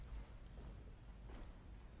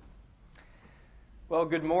Well,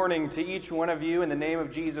 good morning to each one of you in the name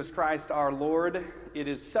of Jesus Christ our Lord. It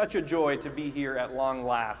is such a joy to be here at long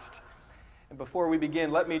last. And before we begin,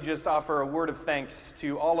 let me just offer a word of thanks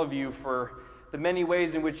to all of you for the many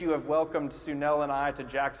ways in which you have welcomed Sunel and I to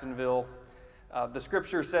Jacksonville. The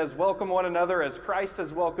scripture says, "Welcome one another as Christ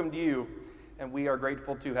has welcomed you." And we are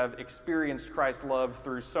grateful to have experienced Christ's love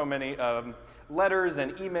through so many letters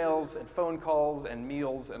and emails and phone calls and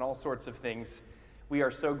meals and all sorts of things. We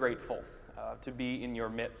are so grateful to be in your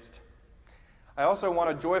midst. I also want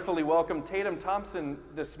to joyfully welcome Tatum Thompson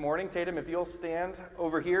this morning. Tatum, if you'll stand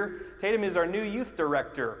over here. Tatum is our new youth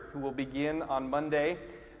director who will begin on Monday.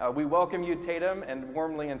 We welcome you, Tatum, and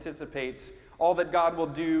warmly anticipate all that God will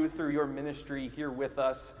do through your ministry here with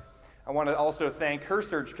us. I want to also thank her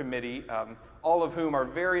search committee, all of whom are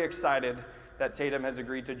very excited that Tatum has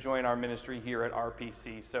agreed to join our ministry here at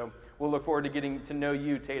RPC. So we'll look forward to getting to know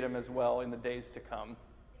you, Tatum, as well in the days to come.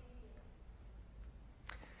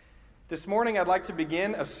 This morning, I'd like to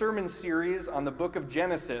begin a sermon series on the book of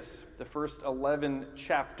Genesis, the first 11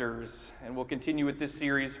 chapters, and we'll continue with this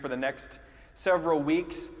series for the next several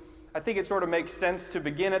weeks. I think it sort of makes sense to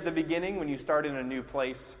begin at the beginning when you start in a new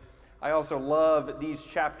place. I also love these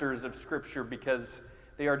chapters of Scripture because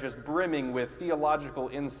they are just brimming with theological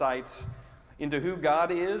insight into who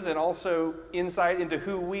God is and also insight into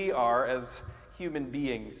who we are as human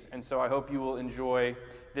beings. And so I hope you will enjoy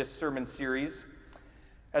this sermon series.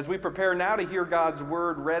 As we prepare now to hear God's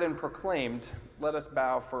word read and proclaimed, let us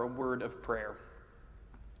bow for a word of prayer.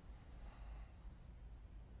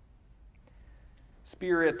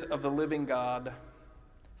 Spirit of the living God,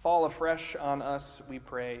 fall afresh on us, we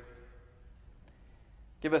pray.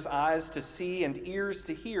 Give us eyes to see and ears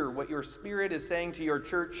to hear what your Spirit is saying to your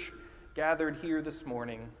church gathered here this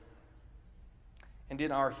morning. And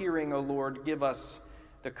in our hearing, O Lord, give us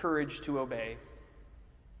the courage to obey.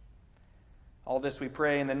 All this we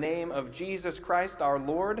pray in the name of Jesus Christ our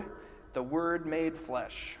Lord, the Word made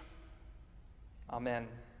flesh. Amen.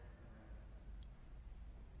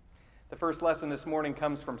 The first lesson this morning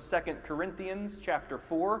comes from 2 Corinthians chapter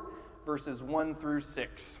 4, verses 1 through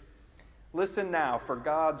 6. Listen now for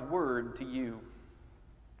God's word to you.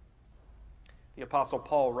 The Apostle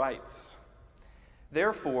Paul writes,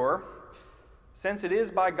 "Therefore, since it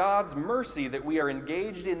is by God's mercy that we are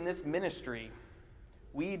engaged in this ministry,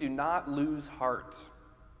 we do not lose heart.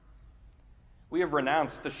 We have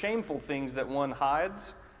renounced the shameful things that one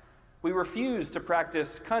hides. We refuse to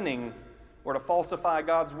practice cunning or to falsify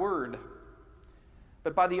God's word.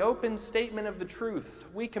 But by the open statement of the truth,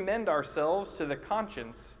 we commend ourselves to the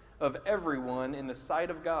conscience of everyone in the sight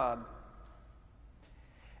of God.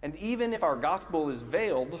 And even if our gospel is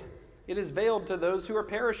veiled, it is veiled to those who are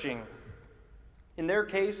perishing. In their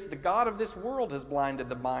case, the God of this world has blinded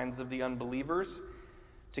the minds of the unbelievers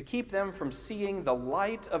to keep them from seeing the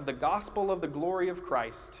light of the gospel of the glory of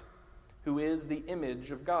Christ, who is the image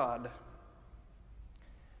of God.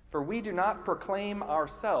 For we do not proclaim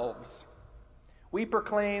ourselves. We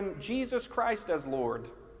proclaim Jesus Christ as Lord,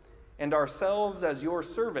 and ourselves as your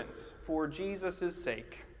servants for Jesus'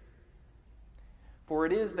 sake. For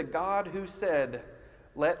it is the God who said,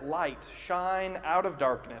 'Let light shine out of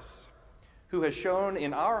darkness,' who has shone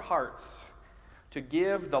in our hearts to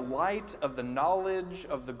give the light of the knowledge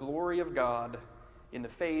of the glory of God in the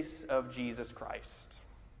face of Jesus Christ."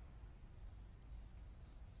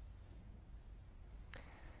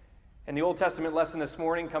 And the Old Testament lesson this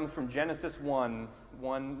morning comes from Genesis 1,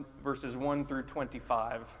 verses 1 through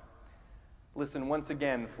 25. Listen once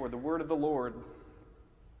again for the word of the Lord.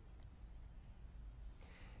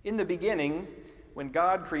 In the beginning, when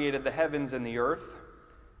God created the heavens and the earth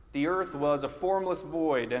was a formless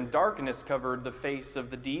void, and darkness covered the face of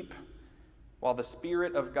the deep, while the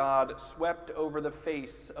Spirit of God swept over the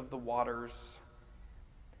face of the waters.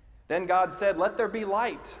 Then God said, "Let there be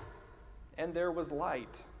light," and there was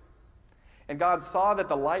light. And God saw that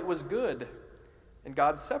the light was good, and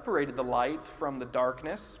God separated the light from the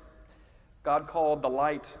darkness. God called the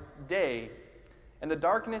light day, and the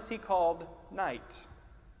darkness he called night.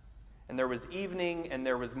 And there was evening and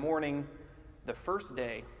there was morning, the first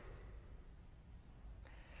day.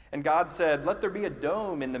 And God said, "Let there be a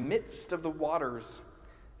dome in the midst of the waters,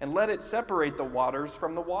 and let it separate the waters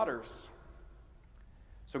from the waters."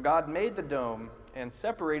 So God made the dome and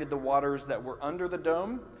separated the waters that were under the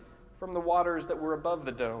dome from the waters that were above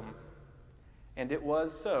the dome. And it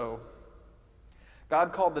was so.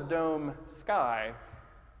 God called the dome sky.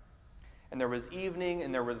 And there was evening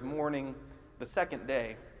and there was morning, the second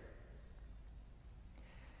day.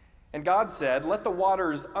 And God said, "Let the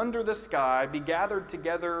waters under the sky be gathered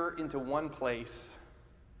together into one place,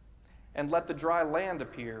 and let the dry land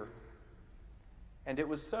appear." And it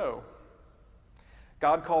was so.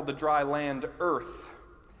 God called the dry land earth,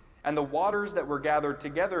 and the waters that were gathered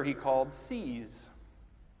together he called seas.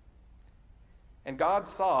 And God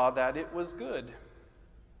saw that it was good.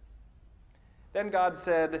 Then God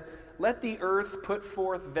said, "Let the earth put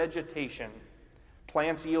forth vegetation,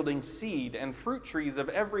 plants yielding seed, and fruit trees of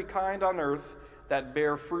every kind on earth that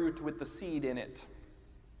bear fruit with the seed in it."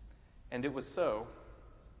 And it was so.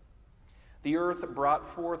 The earth brought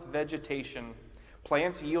forth vegetation,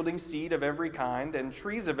 plants yielding seed of every kind, and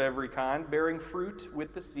trees of every kind bearing fruit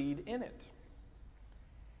with the seed in it.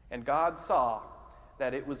 And God saw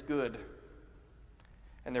that it was good.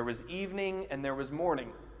 And there was evening and there was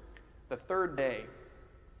morning, the third day.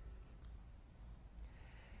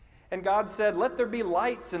 And God said, "Let there be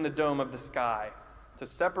lights in the dome of the sky to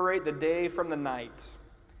separate the day from the night,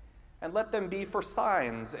 and let them be for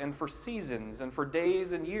signs and for seasons and for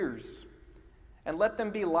days and years. And let them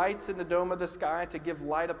be lights in the dome of the sky to give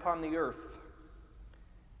light upon the earth."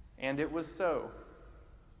 And it was so.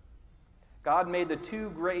 God made the two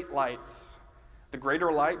great lights, the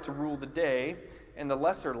greater light to rule the day, and the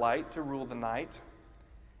lesser light to rule the night,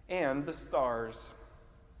 and the stars.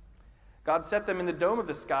 God set them in the dome of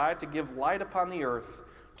the sky to give light upon the earth,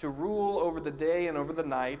 to rule over the day and over the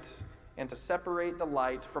night, and to separate the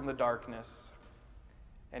light from the darkness.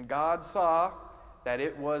 And God saw that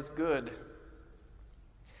it was good.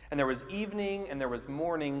 And there was evening and there was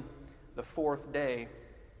morning, the fourth day.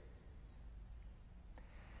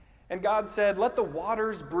 And God said, "Let the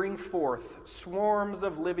waters bring forth swarms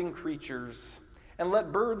of living creatures, and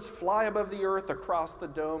let birds fly above the earth across the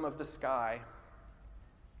dome of the sky."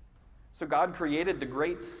 So God created the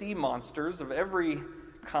great sea monsters of every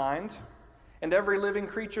kind, and every living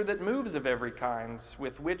creature that moves of every kind,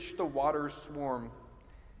 with which the waters swarm,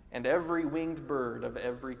 and every winged bird of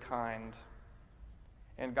every kind.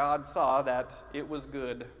 And God saw that it was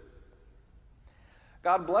good.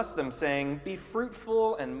 God blessed them, saying, "Be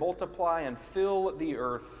fruitful and multiply and fill the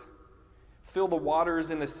earth. Fill the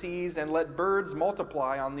waters in the seas, and let birds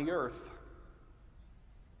multiply on the earth."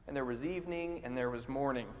 And there was evening and there was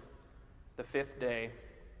morning, the fifth day.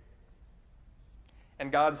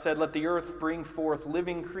 And God said, "Let the earth bring forth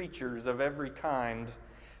living creatures of every kind,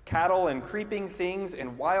 cattle and creeping things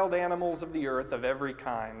and wild animals of the earth of every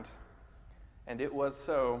kind." And it was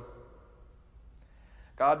so.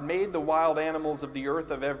 God made the wild animals of the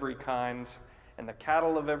earth of every kind, and the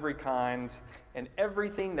cattle of every kind, and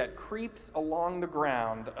everything that creeps along the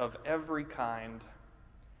ground of every kind.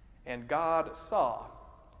 And God saw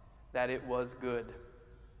that it was good.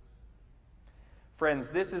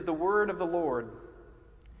 Friends, this is the word of the Lord.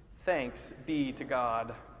 Thanks be to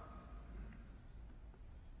God.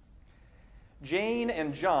 Jane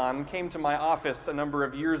and John came to my office a number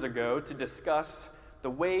of years ago to discuss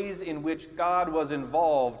the ways in which God was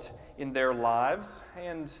involved in their lives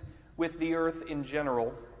and with the earth in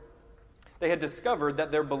general. They had discovered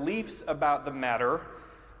that their beliefs about the matter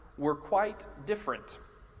were quite different.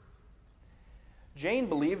 Jane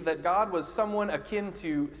believed that God was someone akin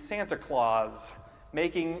to Santa Claus,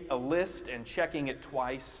 making a list and checking it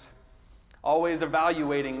twice, always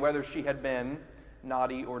evaluating whether she had been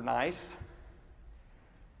naughty or nice.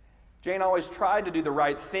 Jane always tried to do the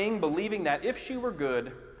right thing, believing that if she were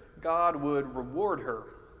good, God would reward her.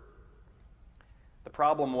 The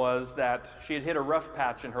problem was that she had hit a rough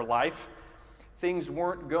patch in her life. Things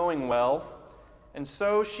weren't going well, and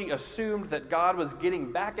so she assumed that God was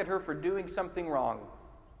getting back at her for doing something wrong.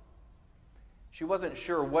 She wasn't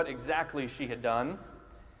sure what exactly she had done,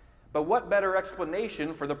 but what better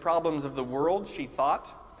explanation for the problems of the world, she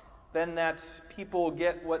thought, than that people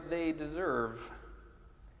get what they deserve.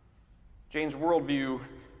 Jane's worldview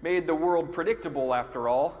made the world predictable, after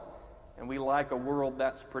all, and we like a world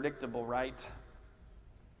that's predictable, right?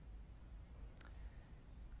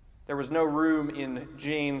 There was no room in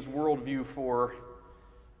Jane's worldview for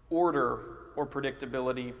order or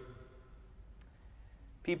predictability.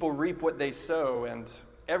 People reap what they sow, and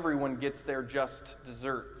everyone gets their just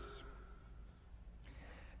desserts.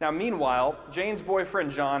 Now, meanwhile, Jane's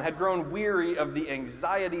boyfriend John had grown weary of the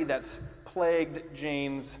anxiety that plagued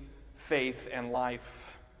Jane's faith and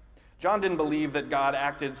life. John didn't believe that God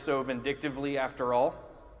acted so vindictively after all.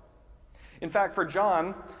 In fact, for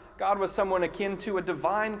John, God was someone akin to a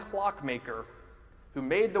divine clockmaker who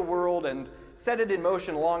made the world and set it in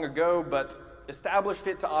motion long ago, but established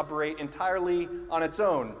it to operate entirely on its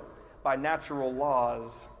own by natural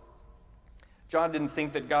laws. John didn't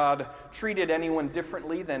think that God treated anyone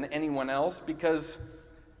differently than anyone else because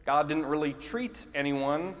God didn't really treat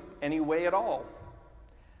anyone any way at all.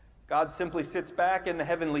 God simply sits back in the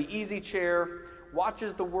heavenly easy chair,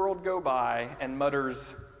 watches the world go by and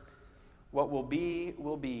mutters, "What will be,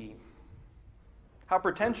 will be." How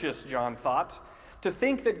pretentious, John thought, to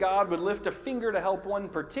think that God would lift a finger to help one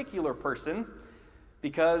particular person,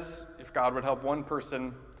 because if God would help one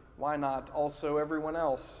person, why not also everyone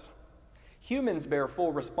else? Humans bear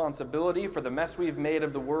full responsibility for the mess we've made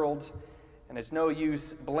of the world, and it's no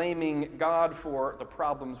use blaming God for the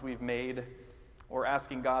problems we've made or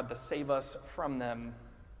asking God to save us from them.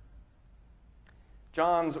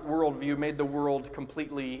 John's worldview made the world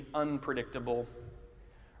completely unpredictable.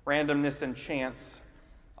 Randomness and chance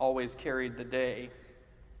always carried the day.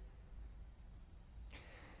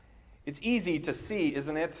 It's easy to see,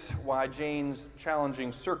 isn't it, why Jane's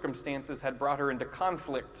challenging circumstances had brought her into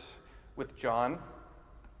conflict with John.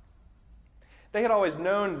 They had always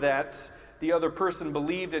known that the other person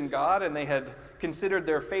believed in God, and they had considered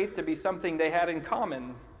their faith to be something they had in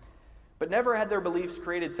common, but never had their beliefs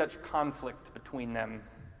created such conflict between them.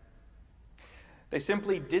 They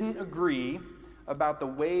simply didn't agree about the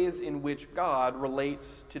ways in which God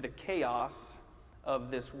relates to the chaos of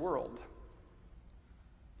this world.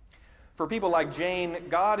 For people like Jane,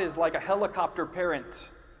 God is like a helicopter parent,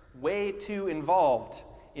 way too involved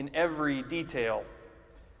in every detail.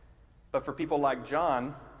 But for people like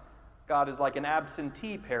John, God is like an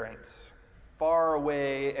absentee parent, far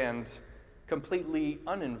away and completely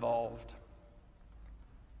uninvolved.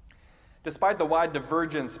 Despite the wide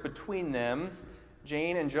divergence between them,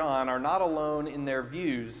 Jane and John are not alone in their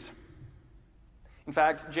views. In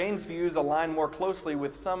fact, Jane's views align more closely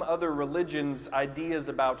with some other religions' ideas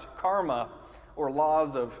about karma or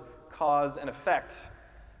laws of cause and effect,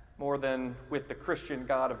 more than with the Christian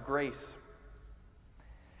God of grace.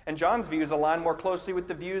 And John's views align more closely with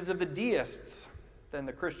the views of the deists than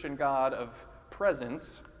the Christian God of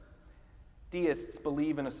presence. Deists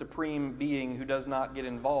believe in a supreme being who does not get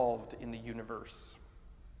involved in the universe.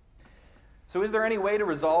 So is there any way to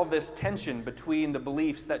resolve this tension between the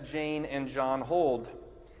beliefs that Jane and John hold?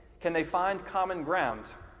 Can they find common ground?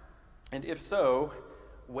 And if so,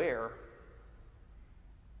 where?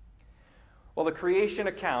 Well, the creation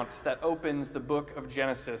account that opens the book of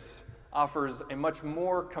Genesis offers a much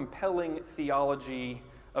more compelling theology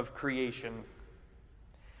of creation.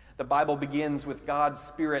 The Bible begins with God's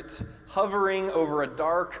Spirit hovering over a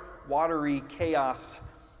dark, watery chaos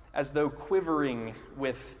as though quivering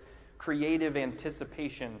with creative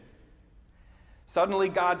anticipation. Suddenly,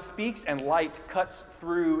 God speaks and light cuts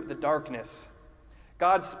through the darkness.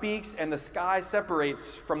 God speaks and the sky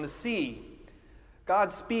separates from the sea.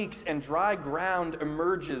 God speaks and dry ground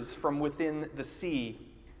emerges from within the sea,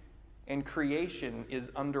 and creation is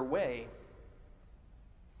underway.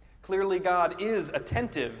 Clearly, God is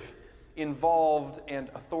attentive, involved, and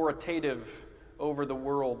authoritative over the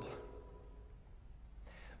world.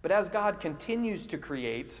 But as God continues to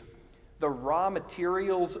create, the raw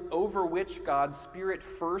materials over which God's Spirit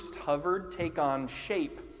first hovered take on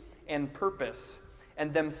shape and purpose,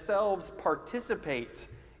 and themselves participate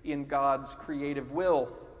in God's creative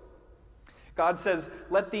will. God says,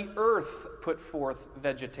 "Let the earth put forth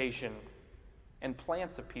vegetation," and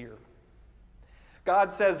plants appear.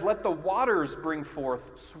 God says, "Let the waters bring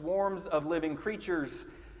forth swarms of living creatures,"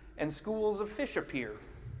 and schools of fish appear.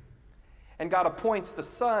 And God appoints the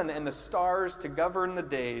sun and the stars to govern the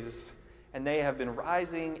days, and they have been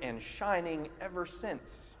rising and shining ever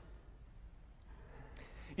since.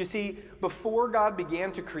 You see, before God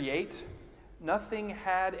began to create, nothing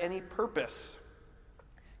had any purpose.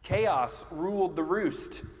 Chaos ruled the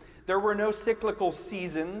roost. There were no cyclical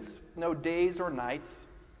seasons, no days or nights,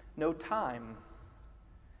 no time.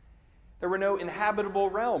 There were no inhabitable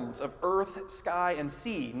realms of earth, sky, and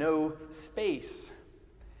sea, no space.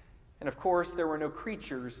 And of course, there were no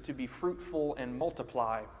creatures to be fruitful and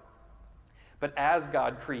multiply. But as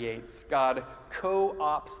God creates, God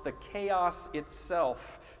co-opts the chaos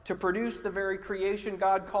itself to produce the very creation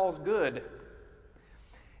God calls good.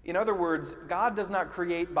 In other words, God does not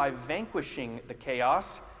create by vanquishing the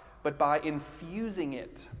chaos, but by infusing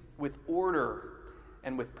it with order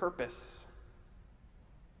and with purpose.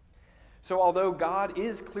 So although God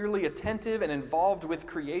is clearly attentive and involved with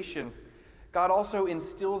creation, God also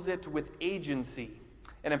instills it with agency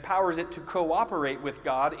and empowers it to cooperate with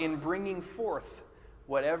God in bringing forth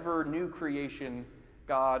whatever new creation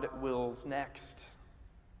God wills next.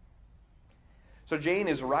 So Jane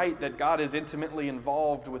is right that God is intimately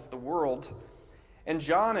involved with the world, and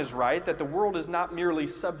John is right that the world is not merely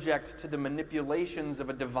subject to the manipulations of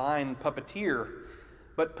a divine puppeteer,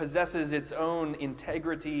 but possesses its own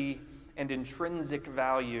integrity and intrinsic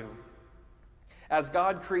value. As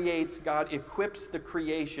God creates, God equips the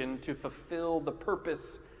creation to fulfill the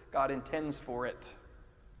purpose God intends for it.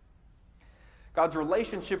 God's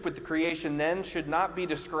relationship with the creation then should not be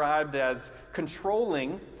described as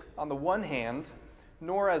controlling on the one hand,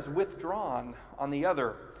 nor as withdrawn on the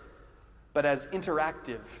other, but as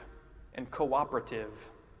interactive and cooperative.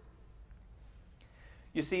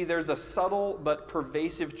 You see, there's a subtle but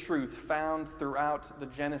pervasive truth found throughout the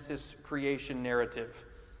Genesis creation narrative,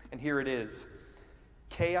 and here it is.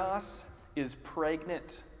 Chaos is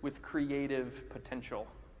pregnant with creative potential.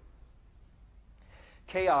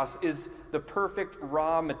 Chaos is the perfect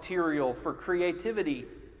raw material for creativity.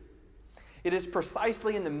 It is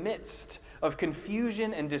precisely in the midst of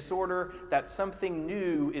confusion and disorder that something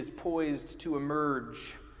new is poised to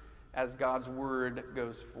emerge as God's word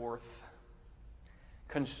goes forth.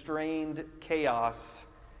 Constrained chaos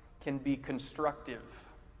can be constructive.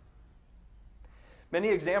 Many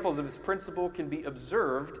examples of this principle can be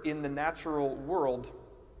observed in the natural world.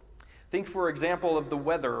 Think, for example, of the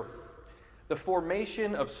weather. The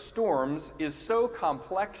formation of storms is so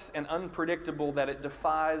complex and unpredictable that it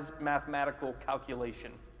defies mathematical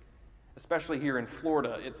calculation, especially here in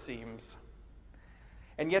Florida, it seems.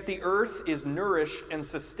 And yet the earth is nourished and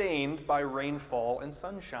sustained by rainfall and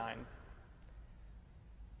sunshine.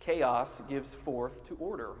 Chaos gives forth to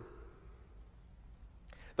order.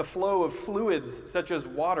 The flow of fluids, such as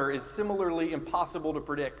water, is similarly impossible to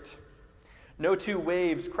predict. No two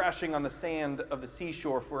waves crashing on the sand of the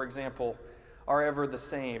seashore, for example, are ever the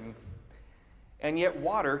same. And yet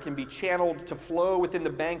water can be channeled to flow within the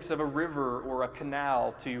banks of a river or a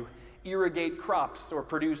canal to irrigate crops or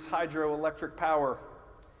produce hydroelectric power.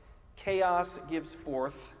 Chaos gives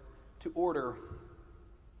forth to order.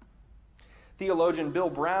 Theologian Bill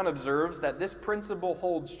Brown observes that this principle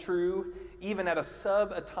holds true even at a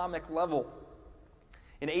subatomic level.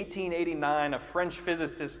 In 1889, a French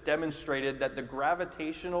physicist demonstrated that the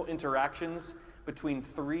gravitational interactions between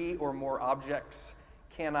three or more objects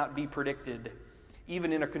cannot be predicted,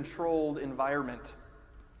 even in a controlled environment.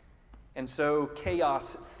 And so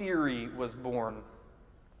chaos theory was born.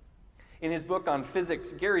 In his book on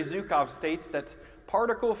physics, Gary Zukov states that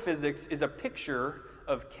particle physics is a picture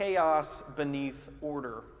of chaos beneath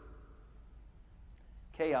order.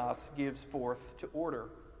 Chaos gives forth to order.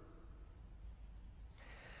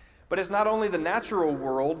 But it's not only the natural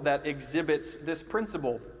world that exhibits this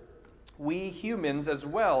principle. We humans as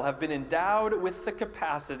well have been endowed with the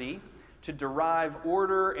capacity to derive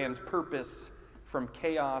order and purpose from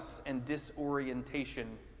chaos and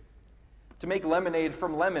disorientation. To make lemonade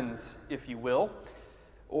from lemons, if you will,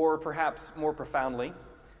 or perhaps more profoundly,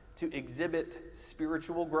 to exhibit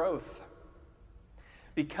spiritual growth.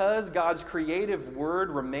 Because God's creative word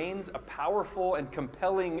remains a powerful and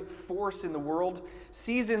compelling force in the world,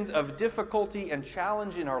 seasons of difficulty and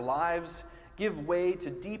challenge in our lives give way to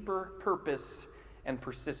deeper purpose and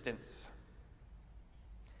persistence.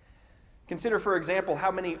 Consider, for example,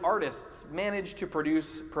 how many artists manage to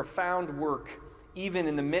produce profound work even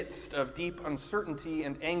in the midst of deep uncertainty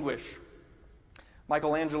and anguish.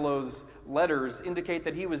 Michelangelo's letters indicate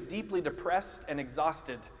that he was deeply depressed and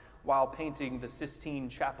exhausted while painting the Sistine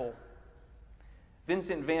Chapel.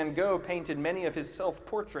 Vincent van Gogh painted many of his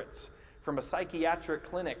self-portraits from a psychiatric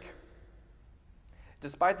clinic.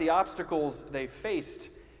 Despite the obstacles they faced,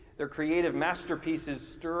 their creative masterpieces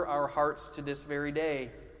stir our hearts to this very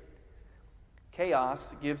day.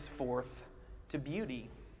 Chaos gives forth to beauty.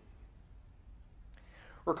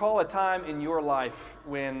 Recall a time in your life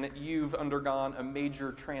when you've undergone a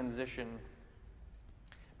major transition.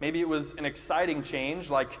 Maybe it was an exciting change,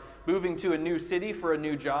 like moving to a new city for a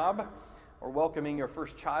new job, or welcoming your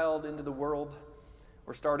first child into the world,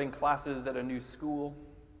 or starting classes at a new school.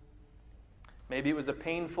 Maybe it was a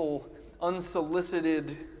painful,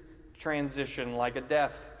 unsolicited transition, like a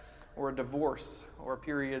death, or a divorce, or a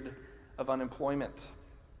period of unemployment.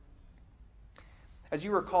 As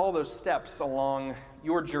you recall those steps along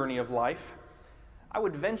your journey of life, I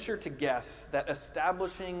would venture to guess that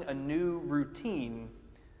establishing a new routine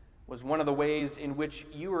was one of the ways in which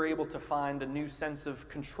you were able to find a new sense of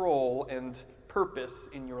control and purpose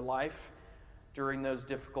in your life during those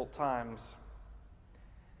difficult times.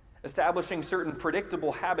 Establishing certain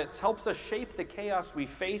predictable habits helps us shape the chaos we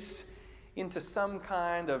face into some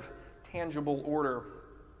kind of tangible order.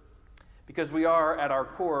 Because we are, at our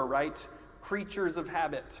core, right, creatures of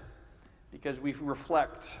habit, because we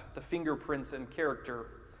reflect the fingerprints and character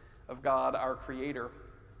of God, our Creator.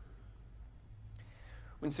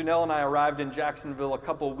 When Sunel and I arrived in Jacksonville a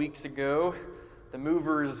couple weeks ago, the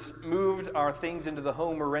movers moved our things into the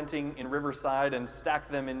home we're renting in Riverside and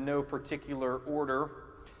stacked them in no particular order.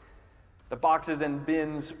 The boxes and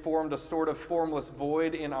bins formed a sort of formless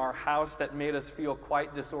void in our house that made us feel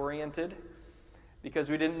quite disoriented because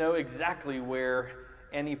we didn't know exactly where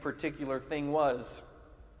any particular thing was.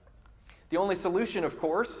 The only solution, of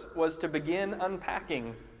course, was to begin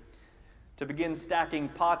unpacking, to begin stacking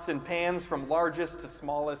pots and pans from largest to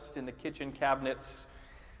smallest in the kitchen cabinets,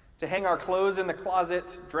 to hang our clothes in the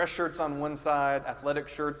closet, dress shirts on one side, athletic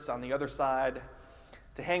shirts on the other side,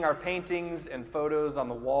 to hang our paintings and photos on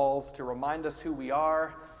the walls to remind us who we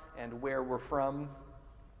are and where we're from.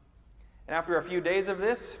 And after a few days of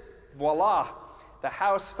this, voila, the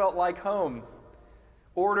house felt like home.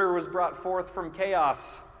 Order was brought forth from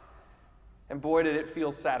chaos, and boy, did it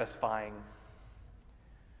feel satisfying.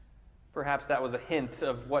 Perhaps that was a hint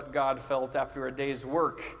of what God felt after a day's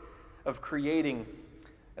work of creating,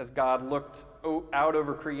 as God looked out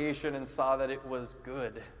over creation and saw that it was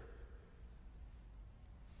good.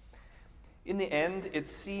 In the end, it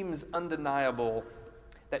seems undeniable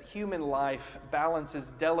that human life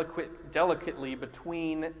balances delicately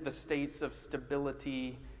between the states of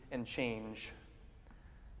stability and change,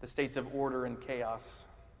 the states of order and chaos.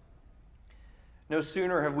 No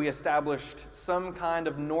sooner have we established some kind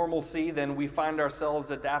of normalcy than we find ourselves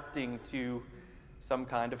adapting to some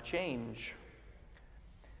kind of change.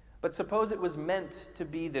 But suppose it was meant to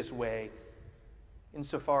be this way,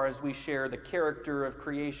 insofar as we share the character of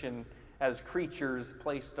creation as creatures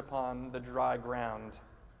placed upon the dry ground.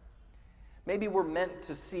 Maybe we're meant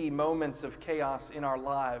to see moments of chaos in our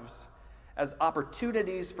lives as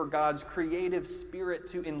opportunities for God's creative spirit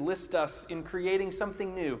to enlist us in creating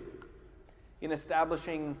something new, in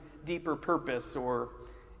establishing deeper purpose, or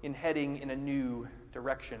in heading in a new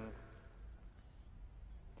direction.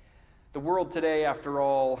 The world today, after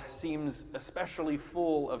all, seems especially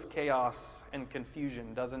full of chaos and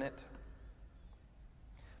confusion, doesn't it?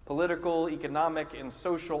 Political, economic, and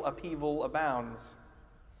social upheaval abounds.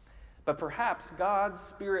 But perhaps God's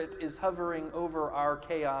Spirit is hovering over our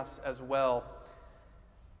chaos as well,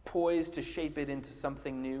 poised to shape it into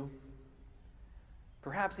something new.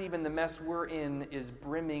 Perhaps even the mess we're in is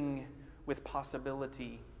brimming with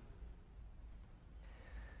possibility.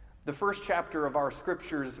 The first chapter of our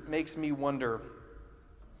scriptures makes me wonder,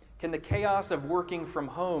 can the chaos of working from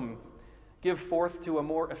home give forth to a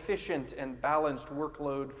more efficient and balanced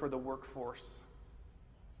workload for the workforce?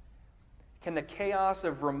 Can the chaos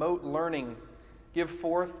of remote learning give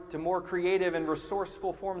forth to more creative and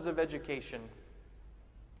resourceful forms of education?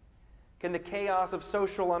 Can the chaos of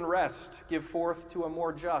social unrest give forth to a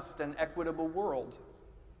more just and equitable world?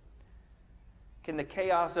 Can the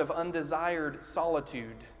chaos of undesired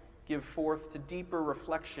solitude give forth to deeper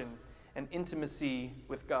reflection and intimacy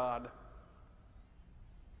with God?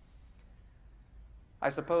 I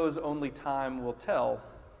suppose only time will tell.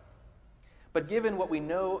 But given what we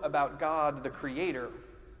know about God, the Creator,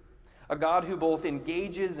 a God who both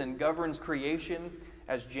engages and governs creation,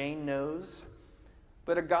 as Jane knows,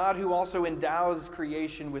 but a God who also endows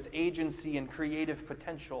creation with agency and creative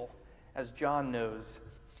potential, as John knows.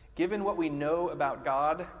 Given what we know about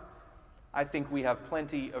God, I think we have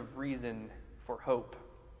plenty of reason for hope.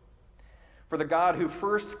 For the God who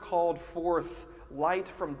first called forth light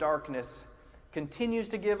from darkness continues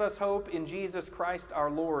to give us hope in Jesus Christ our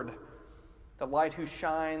Lord, the light who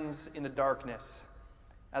shines in the darkness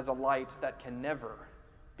as a light that can never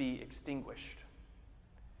be extinguished.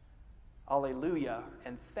 Alleluia,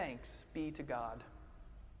 and thanks be to God.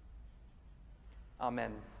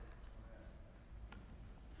 Amen.